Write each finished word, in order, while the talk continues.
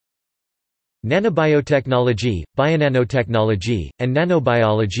Nanobiotechnology, bionanotechnology, and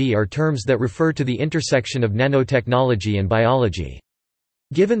nanobiology are terms that refer to the intersection of nanotechnology and biology.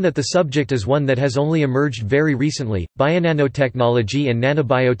 Given that the subject is one that has only emerged very recently, bionanotechnology and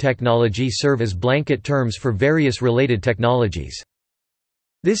nanobiotechnology serve as blanket terms for various related technologies.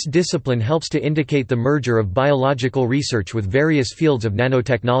 This discipline helps to indicate the merger of biological research with various fields of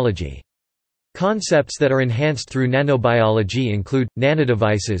nanotechnology. Concepts that are enhanced through nanobiology include,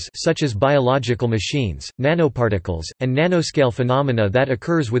 nanodevices such as biological machines, nanoparticles, and nanoscale phenomena that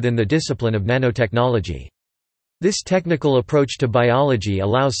occurs within the discipline of nanotechnology. This technical approach to biology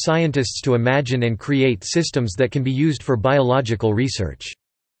allows scientists to imagine and create systems that can be used for biological research.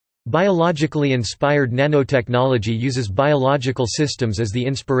 Biologically inspired nanotechnology uses biological systems as the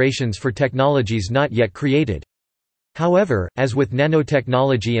inspirations for technologies not yet created. However, as with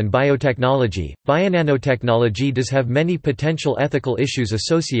nanotechnology and biotechnology, bionanotechnology does have many potential ethical issues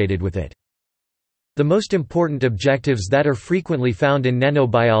associated with it. The most important objectives that are frequently found in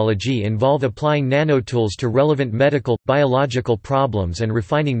nanobiology involve applying nanotools to relevant medical, biological problems and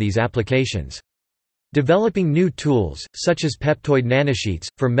refining these applications. Developing new tools, such as peptoid nanosheets,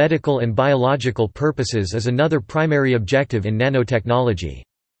 for medical and biological purposes is another primary objective in nanotechnology.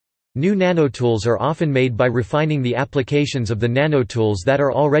 New nanotools are often made by refining the applications of the nanotools that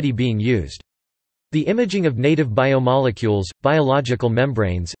are already being used. The imaging of native biomolecules, biological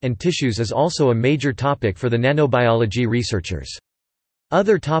membranes, and tissues is also a major topic for the nanobiology researchers.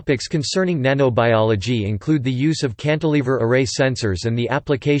 Other topics concerning nanobiology include the use of cantilever array sensors and the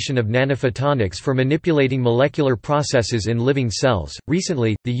application of nanophotonics for manipulating molecular processes in living cells.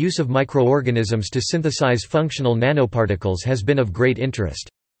 Recently, the use of microorganisms to synthesize functional nanoparticles has been of great interest.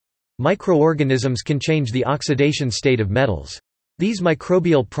 Microorganisms can change the oxidation state of metals. These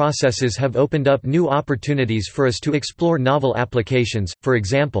microbial processes have opened up new opportunities for us to explore novel applications, for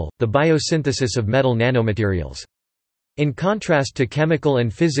example, the biosynthesis of metal nanomaterials. In contrast to chemical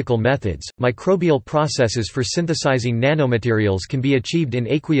and physical methods, microbial processes for synthesizing nanomaterials can be achieved in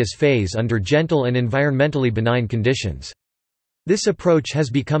aqueous phase under gentle and environmentally benign conditions. This approach has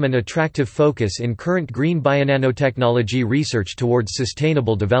become an attractive focus in current green bionanotechnology research towards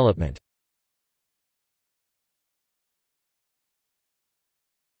sustainable development.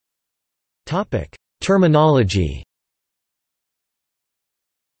 Terminology.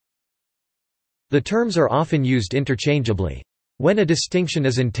 The terms are often used interchangeably. When a distinction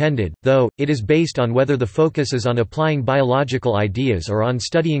is intended, though, it is based on whether the focus is on applying biological ideas or on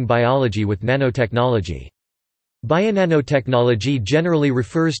studying biology with nanotechnology. Bionanotechnology generally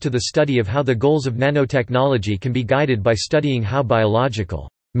refers to the study of how the goals of nanotechnology can be guided by studying how biological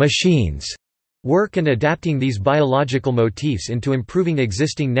machines work and adapting these biological motifs into improving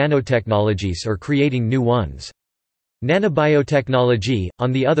existing nanotechnologies or creating new ones. Nanobiotechnology,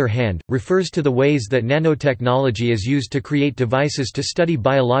 on the other hand, refers to the ways that nanotechnology is used to create devices to study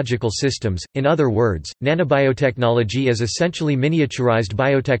biological systems. In other words, nanobiotechnology is essentially miniaturized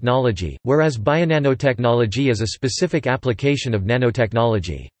biotechnology, whereas bionanotechnology is a specific application of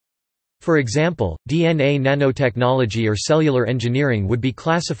nanotechnology. For example, DNA nanotechnology or cellular engineering would be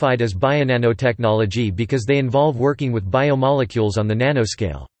classified as bionanotechnology because they involve working with biomolecules on the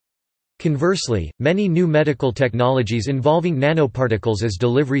nanoscale. Conversely, many new medical technologies involving nanoparticles as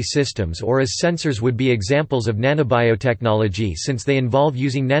delivery systems or as sensors would be examples of nanobiotechnology since they involve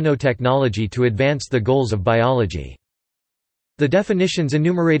using nanotechnology to advance the goals of biology. The definitions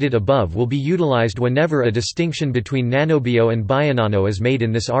enumerated above will be utilized whenever a distinction between nanobio and bionano is made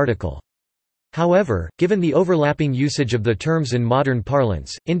in this article. However, given the overlapping usage of the terms in modern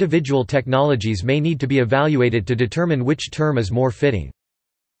parlance, individual technologies may need to be evaluated to determine which term is more fitting.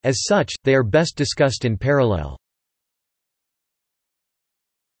 As such, they are best discussed in parallel.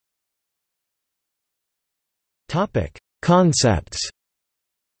 Concepts.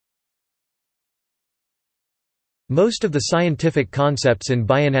 Most of the scientific concepts in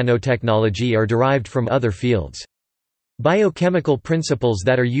bionanotechnology are derived from other fields. Biochemical principles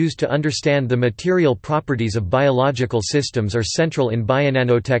that are used to understand the material properties of biological systems are central in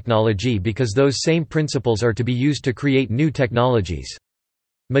bionanotechnology because those same principles are to be used to create new technologies.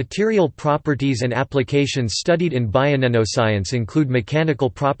 Material properties and applications studied in bionanoscience include mechanical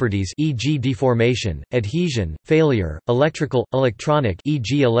properties, e.g. deformation, adhesion, failure, electrical, electronic,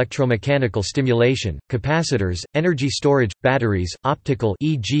 e.g. electromechanical stimulation, capacitors, energy storage, batteries, optical,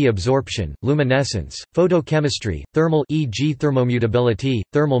 e.g. absorption, luminescence, photochemistry, thermal, e.g. thermomutability,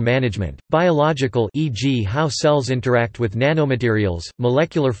 thermal management, biological, e.g. how cells interact with nanomaterials,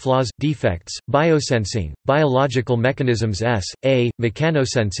 molecular flaws, defects, biosensing, biological mechanisms,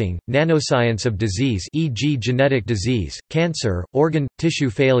 mechanosensory, biosensing, nanoscience of disease e.g. genetic disease, cancer, organ, tissue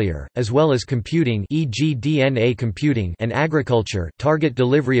failure, as well as computing e.g. DNA computing and agriculture, target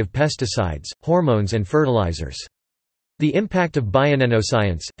delivery of pesticides, hormones and fertilizers. The impact of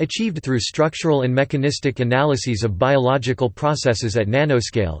bionanoscience, achieved through structural and mechanistic analyses of biological processes at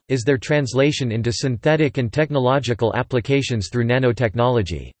nanoscale, is their translation into synthetic and technological applications through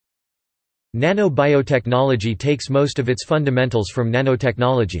nanotechnology. Nanobiotechnology takes most of its fundamentals from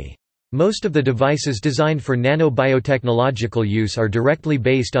nanotechnology. Most of the devices designed for nanobiotechnological use are directly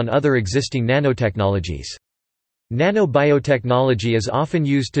based on other existing nanotechnologies. Nanobiotechnology is often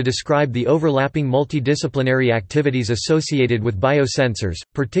used to describe the overlapping multidisciplinary activities associated with biosensors,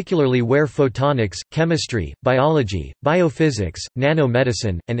 particularly where photonics, chemistry, biology, biophysics,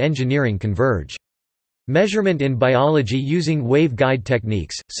 nanomedicine, and engineering converge. Measurement in biology using waveguide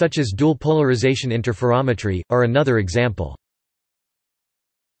techniques, such as dual polarization interferometry, are another example.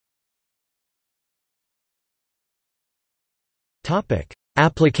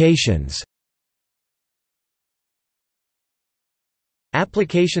 Applications.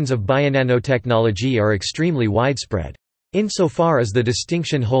 Applications of bionanotechnology are extremely widespread. Insofar as the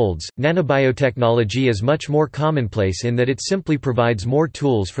distinction holds, nanobiotechnology is much more commonplace in that it simply provides more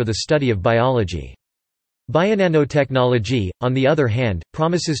tools for the study of biology. Bionanotechnology, on the other hand,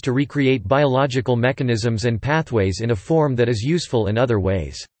 promises to recreate biological mechanisms and pathways in a form that is useful in other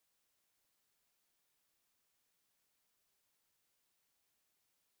ways.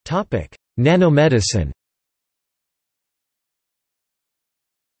 Nanomedicine.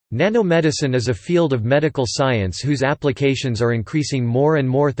 Nanomedicine is a field of medical science whose applications are increasing more and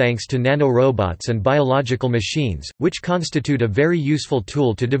more thanks to nanorobots and biological machines, which constitute a very useful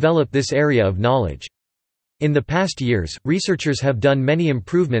tool to develop this area of knowledge. In the past years, researchers have done many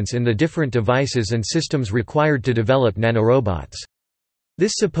improvements in the different devices and systems required to develop nanorobots.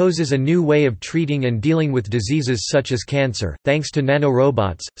 This supposes a new way of treating and dealing with diseases such as cancer. Thanks to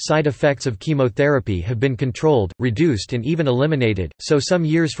nanorobots, side effects of chemotherapy have been controlled, reduced, and even eliminated, so some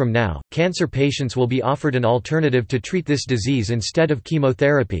years from now, cancer patients will be offered an alternative to treat this disease instead of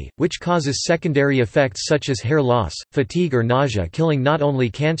chemotherapy, which causes secondary effects such as hair loss, fatigue, or nausea, killing not only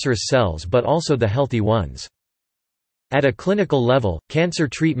cancerous cells but also the healthy ones. At a clinical level, cancer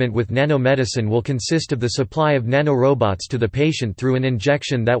treatment with nanomedicine will consist of the supply of nanorobots to the patient through an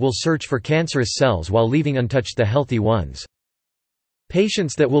injection that will search for cancerous cells while leaving untouched the healthy ones.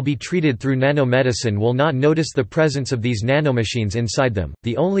 Patients that will be treated through nanomedicine will not notice the presence of these nanomachines inside them.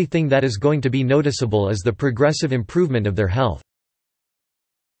 The only thing that is going to be noticeable is the progressive improvement of their health.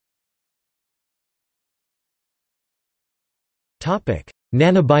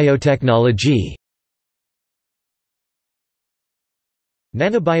 Nanobiotechnology.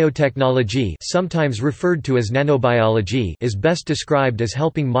 Nanobiotechnology, sometimes referred to as nanobiology, is best described as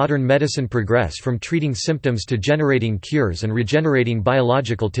helping modern medicine progress from treating symptoms to generating cures and regenerating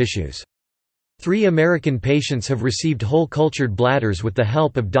biological tissues. 3 American patients have received whole cultured bladders with the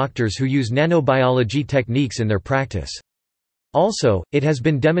help of doctors who use nanobiology techniques in their practice. Also, it has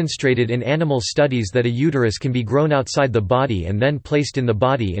been demonstrated in animal studies that a uterus can be grown outside the body and then placed in the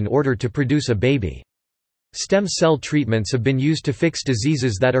body in order to produce a baby. Stem cell treatments have been used to fix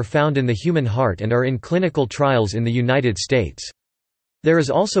diseases that are found in the human heart and are in clinical trials in the United States. There is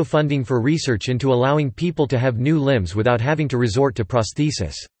also funding for research into allowing people to have new limbs without having to resort to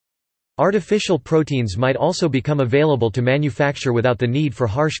prosthesis. Artificial proteins might also become available to manufacture without the need for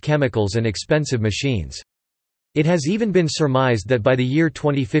harsh chemicals and expensive machines. It has even been surmised that by the year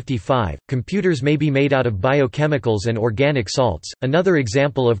 2055, computers may be made out of biochemicals and organic salts. Another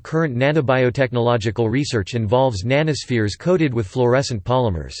example of current nanobiotechnological research involves nanospheres coated with fluorescent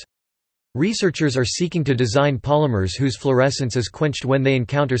polymers. Researchers are seeking to design polymers whose fluorescence is quenched when they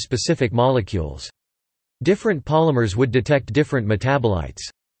encounter specific molecules. Different polymers would detect different metabolites.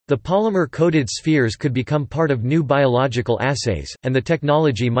 The polymer-coated spheres could become part of new biological assays, and the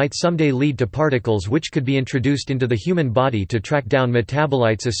technology might someday lead to particles which could be introduced into the human body to track down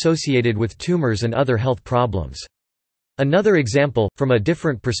metabolites associated with tumors and other health problems. Another example, from a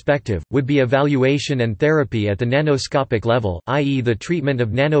different perspective, would be evaluation and therapy at the nanoscopic level, i.e. the treatment of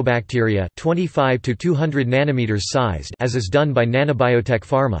nanobacteria 25 to 200 nanometers sized, as is done by nanobiotech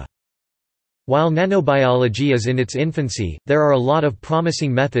pharma. While nanobiology is in its infancy, there are a lot of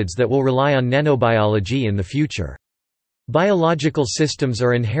promising methods that will rely on nanobiology in the future. Biological systems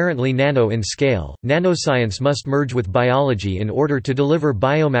are inherently nano in scale. Nanoscience must merge with biology in order to deliver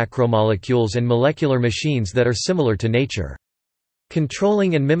biomacromolecules and molecular machines that are similar to nature.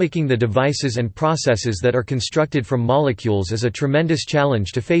 Controlling and mimicking the devices and processes that are constructed from molecules is a tremendous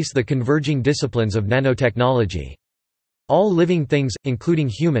challenge to face the converging disciplines of nanotechnology. All living things, including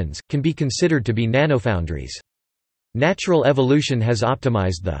humans, can be considered to be nanofoundries. Natural evolution has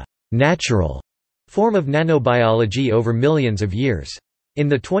optimized the natural form of nanobiology over millions of years. In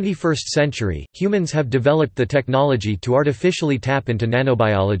the 21st century, humans have developed the technology to artificially tap into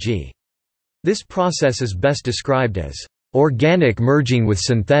nanobiology. This process is best described as organic merging with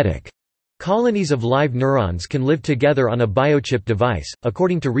synthetic. Colonies of live neurons can live together on a biochip device,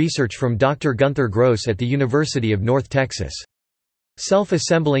 according to research from Dr. Gunther Gross at the University of North Texas.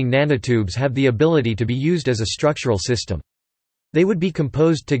 Self-assembling nanotubes have the ability to be used as a structural system. They would be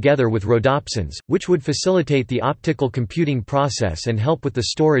composed together with rhodopsins, which would facilitate the optical computing process and help with the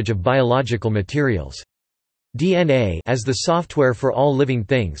storage of biological materials. DNA, as the software for all living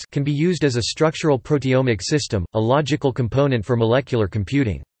things, can be used as a structural proteomic system, a logical component for molecular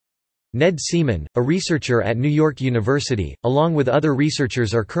computing. Ned Seaman, a researcher at New York University, along with other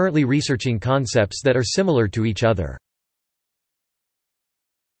researchers are currently researching concepts that are similar to each other.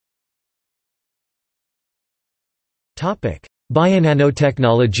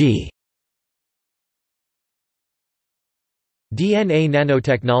 Bionanotechnology. DNA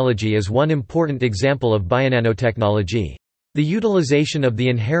nanotechnology is one important example of bionanotechnology. The utilization of the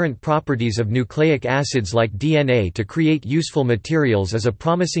inherent properties of nucleic acids like DNA to create useful materials is a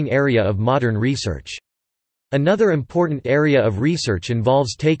promising area of modern research. Another important area of research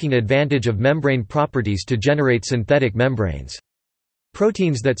involves taking advantage of membrane properties to generate synthetic membranes.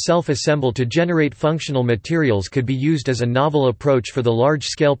 Proteins that self-assemble to generate functional materials could be used as a novel approach for the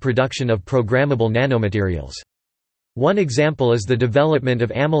large-scale production of programmable nanomaterials. One example is the development of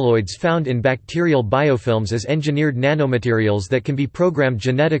amyloids found in bacterial biofilms as engineered nanomaterials that can be programmed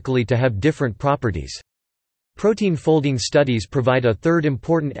genetically to have different properties. Protein folding studies provide a third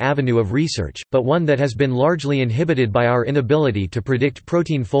important avenue of research, but one that has been largely inhibited by our inability to predict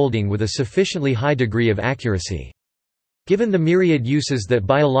protein folding with a sufficiently high degree of accuracy. Given the myriad uses that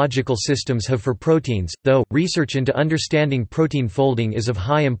biological systems have for proteins, though, research into understanding protein folding is of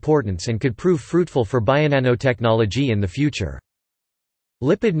high importance and could prove fruitful for bionanotechnology in the future.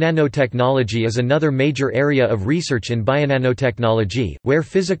 Lipid nanotechnology is another major area of research in bionanotechnology, where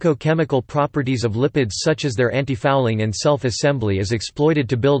physico-chemical properties of lipids such as their antifouling and self-assembly is exploited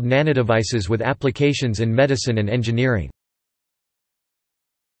to build nanodevices with applications in medicine and engineering.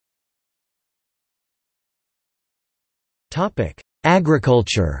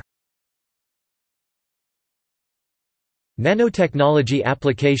 Agriculture. Nanotechnology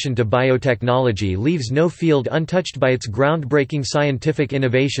application to biotechnology leaves no field untouched by its groundbreaking scientific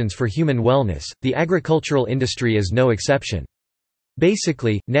innovations for human wellness. The agricultural industry is no exception.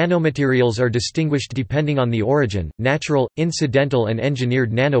 Basically, nanomaterials are distinguished depending on the origin: natural, incidental and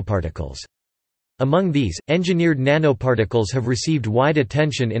engineered nanoparticles. Among these, engineered nanoparticles have received wide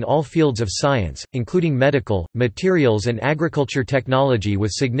attention in all fields of science, including medical, materials and agriculture technology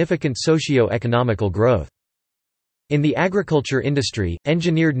with significant socio-economical growth. In the agriculture industry,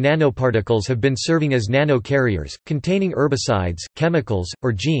 engineered nanoparticles have been serving as nanocarriers, containing herbicides, chemicals,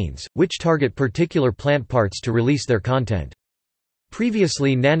 or genes, which target particular plant parts to release their content.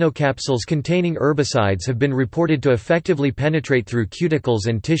 Previously, nanocapsules containing herbicides have been reported to effectively penetrate through cuticles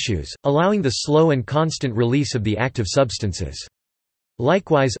and tissues, allowing the slow and constant release of the active substances.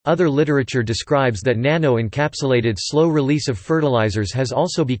 Likewise, other literature describes that nano-encapsulated slow release of fertilizers has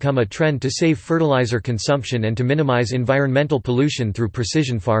also become a trend to save fertilizer consumption and to minimize environmental pollution through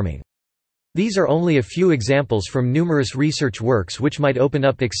precision farming. These are only a few examples from numerous research works which might open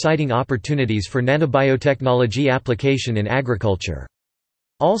up exciting opportunities for nanobiotechnology application in agriculture.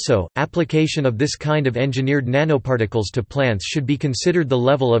 Also, application of this kind of engineered nanoparticles to plants should be considered the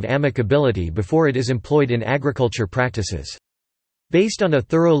level of amicability before it is employed in agriculture practices. Based on a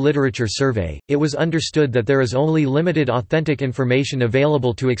thorough literature survey, it was understood that there is only limited authentic information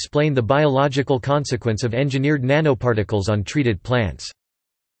available to explain the biological consequence of engineered nanoparticles on treated plants.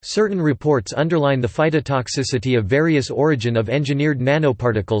 Certain reports underline the phytotoxicity of various origin of engineered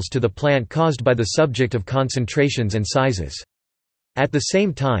nanoparticles to the plant caused by the subject of concentrations and sizes. At the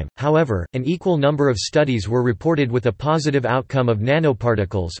same time, however, an equal number of studies were reported with a positive outcome of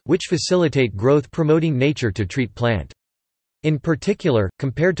nanoparticles, which facilitate growth-promoting nature to treat plant. In particular,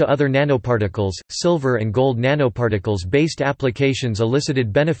 compared to other nanoparticles, silver and gold nanoparticles-based applications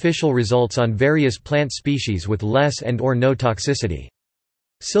elicited beneficial results on various plant species with less and/or no toxicity.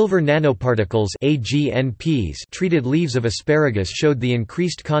 Silver nanoparticles (AGNPs) treated leaves of asparagus showed the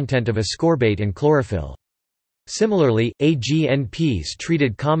increased content of ascorbate and chlorophyll. Similarly, AGNPs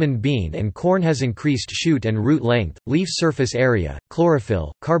treated common bean and corn has increased shoot and root length, leaf surface area,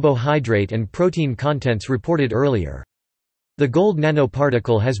 chlorophyll, carbohydrate and protein contents reported earlier. The gold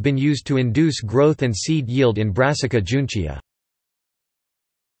nanoparticle has been used to induce growth and seed yield in Brassica juncea.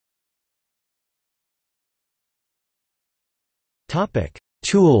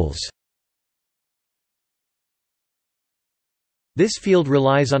 Tools. This field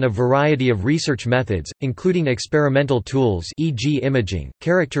relies on a variety of research methods, including experimental tools e.g. imaging,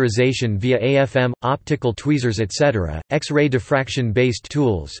 characterization via AFM, optical tweezers etc., X-ray diffraction-based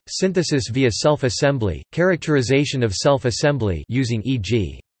tools, synthesis via self-assembly, characterization of self-assembly using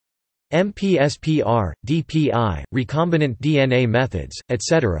e.g. MPSPR, DPI, recombinant DNA methods,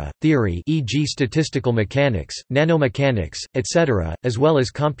 etc., theory e.g. statistical mechanics, nanomechanics, etc., as well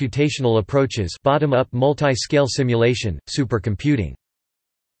as computational approaches bottom-up multi-scale simulation, supercomputing.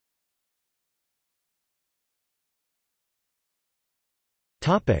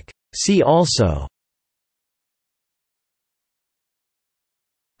 See also: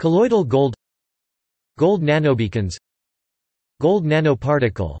 colloidal gold, gold nanobeacons, gold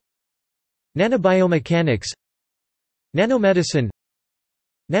nanoparticle, nanobiomechanics, nanomedicine,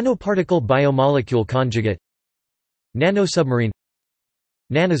 nanoparticle biomolecule conjugate, nanosubmarine,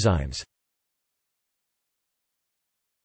 nanozymes.